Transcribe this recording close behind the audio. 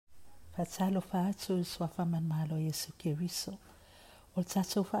Faatalofa atu I suafa manamalo Iesu Keriso. O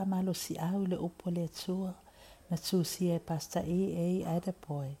tatou whaamalo si au le Upu le Atua, na Tusi Pastor E.A.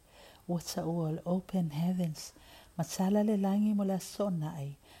 Adapoe, wata ua le Open Heavens, MATALA le langi mo le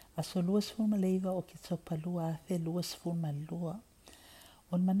TOONAI, aso luas fuma leiva OKETOPA lua afe luas fuma lua.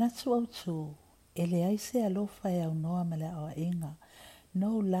 On Manatu Autu, e leai se alofa aunoa ma le aemaise,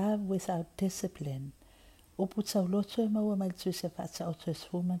 no love without discipline. Upu Tauloto maua mai Tusi Faataoto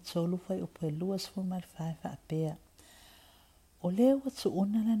fuma tolu fai upu luas fuma fai faapea. O leo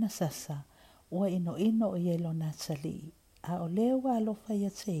tuuna lana sasa, ua ino o lona atali, a o leo alofagia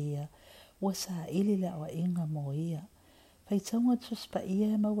te ia, ua sa I le Atua mo ia. Faitauga Tusi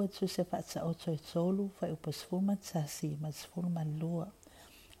Paia maua Tusi Faataoto tolu fai upu fuma tasi ma fuma lua.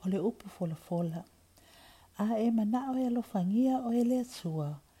 O le Upu Folafola. A manao alofagia o le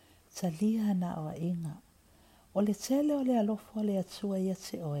Atua, talia na Atua. O le tele o le alofa o le Atua ia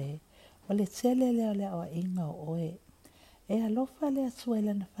te oe, o le tele le o le Atua o oe. E alofa le Atua I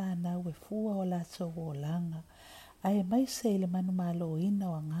lana fanau e fua o latou o olaga, aemaise I le manumalōina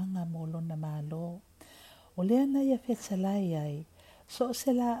o agaga mo lona mālō. O lea na ia fetalai ai, so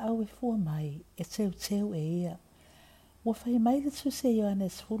se laau e fua mai, e teu e ia. Ua fai mai le Tusi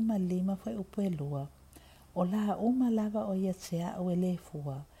Ioanes fulma lima fai upu lua, o laau ma lava o ia te au e le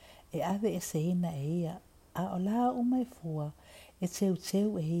fua, e ave e seina e ia, a o laau ma e fua, e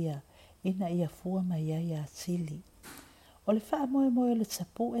teu e ia, ina ia fua mai ia atili. O le faa moe o le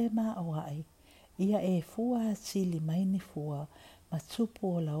tapu'e mā'oai, ia e fua atili mai ni fua, ma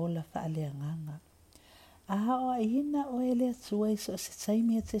tupu o la ola faa leanganga. A o ina o ele atua iso se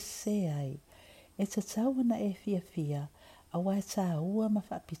taimi te se ai, e te tauana e fia, a wai tā ua ma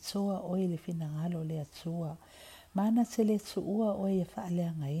faa pitoa o ele finangalo le atua, mana te le tuua o e faa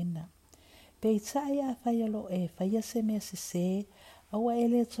leangaina. Pe tai a faialo e faia se mea se, a wa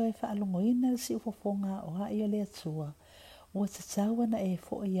ele toi faa longoina si ufofonga o hai o le atua, ua te tauana e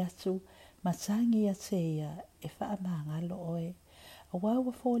fo I atu, ma tangi a te ia, e faa maangalo oe. A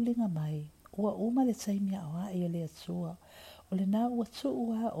wawa fo linga mai, ua uma le taimia o hai o le atua, o le nā ua tu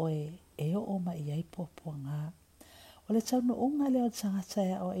ua oe, e o ma I aipopo ngā. O le taunu unga le o tangata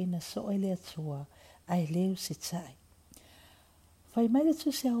e o ina so o le atua, ai leu si tai. Fai mai le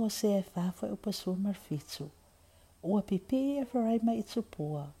tusi a o se e fafo e upa sumar fitu, ua pipi e farai mai I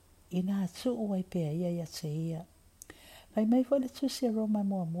tupua, ina atu ua I pea ia te ia. Fai mai fo le tusi a Roma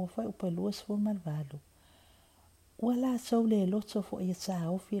mua fai upa luas fulmar valu. Ua la tau le loto fo ia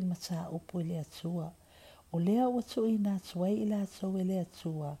ta ofi il mata upu I le atua. O lea ua tu ina atuai I la tau I le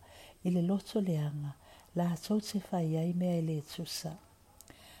atua, I le loto leanga, la tau te fai ai mea I le tusa.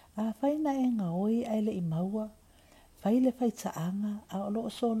 A fai na e nga oi ai le imaua, fai le fai taanga, a olo o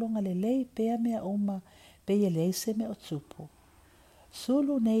solonga le lei pea mea uma, pe ia leise me o tupu.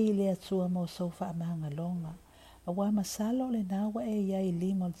 Sulu nei I le atua mo sofa amanga longa, a wa masala o le nawa e iai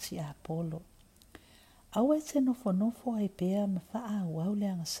limol ti a polo. Awa e te nofo ai pea ma faa au le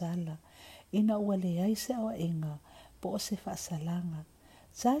angasala, ina ua le aise o inga, po o se faa salanga.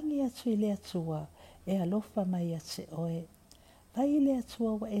 Tangi atu I le atua, e alofa mai a te oe. Fai I le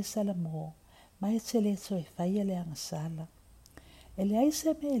atua wa e salamo, mai te le to e fai le angasala. E le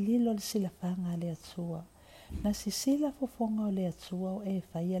aise me e lilo le silafanga le atua, na si sila fofonga o le atua o e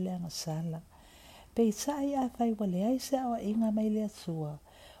fai le angasala. Pe tai a fai wa le aise o inga mai le atua,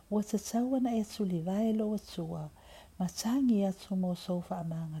 ua te tauana e tu li vai lo atua, ma tangi atu mo sofa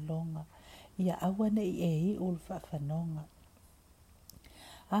amanga longa, ia awane I e ulfa fanonga.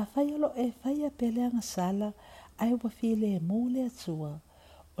 A fai olo e fai a pele angasala, ai wa file e mule atua,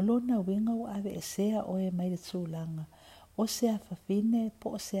 o lona winga o ave e sea o e mai le tūlanga, o se a fafine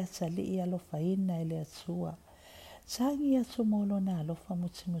po o se atali I alofaina e le atua. Tangi atu mo lona alofa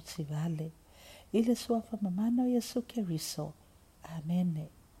muti vale. I le suafa mamana o Iesu Keriso. Amene.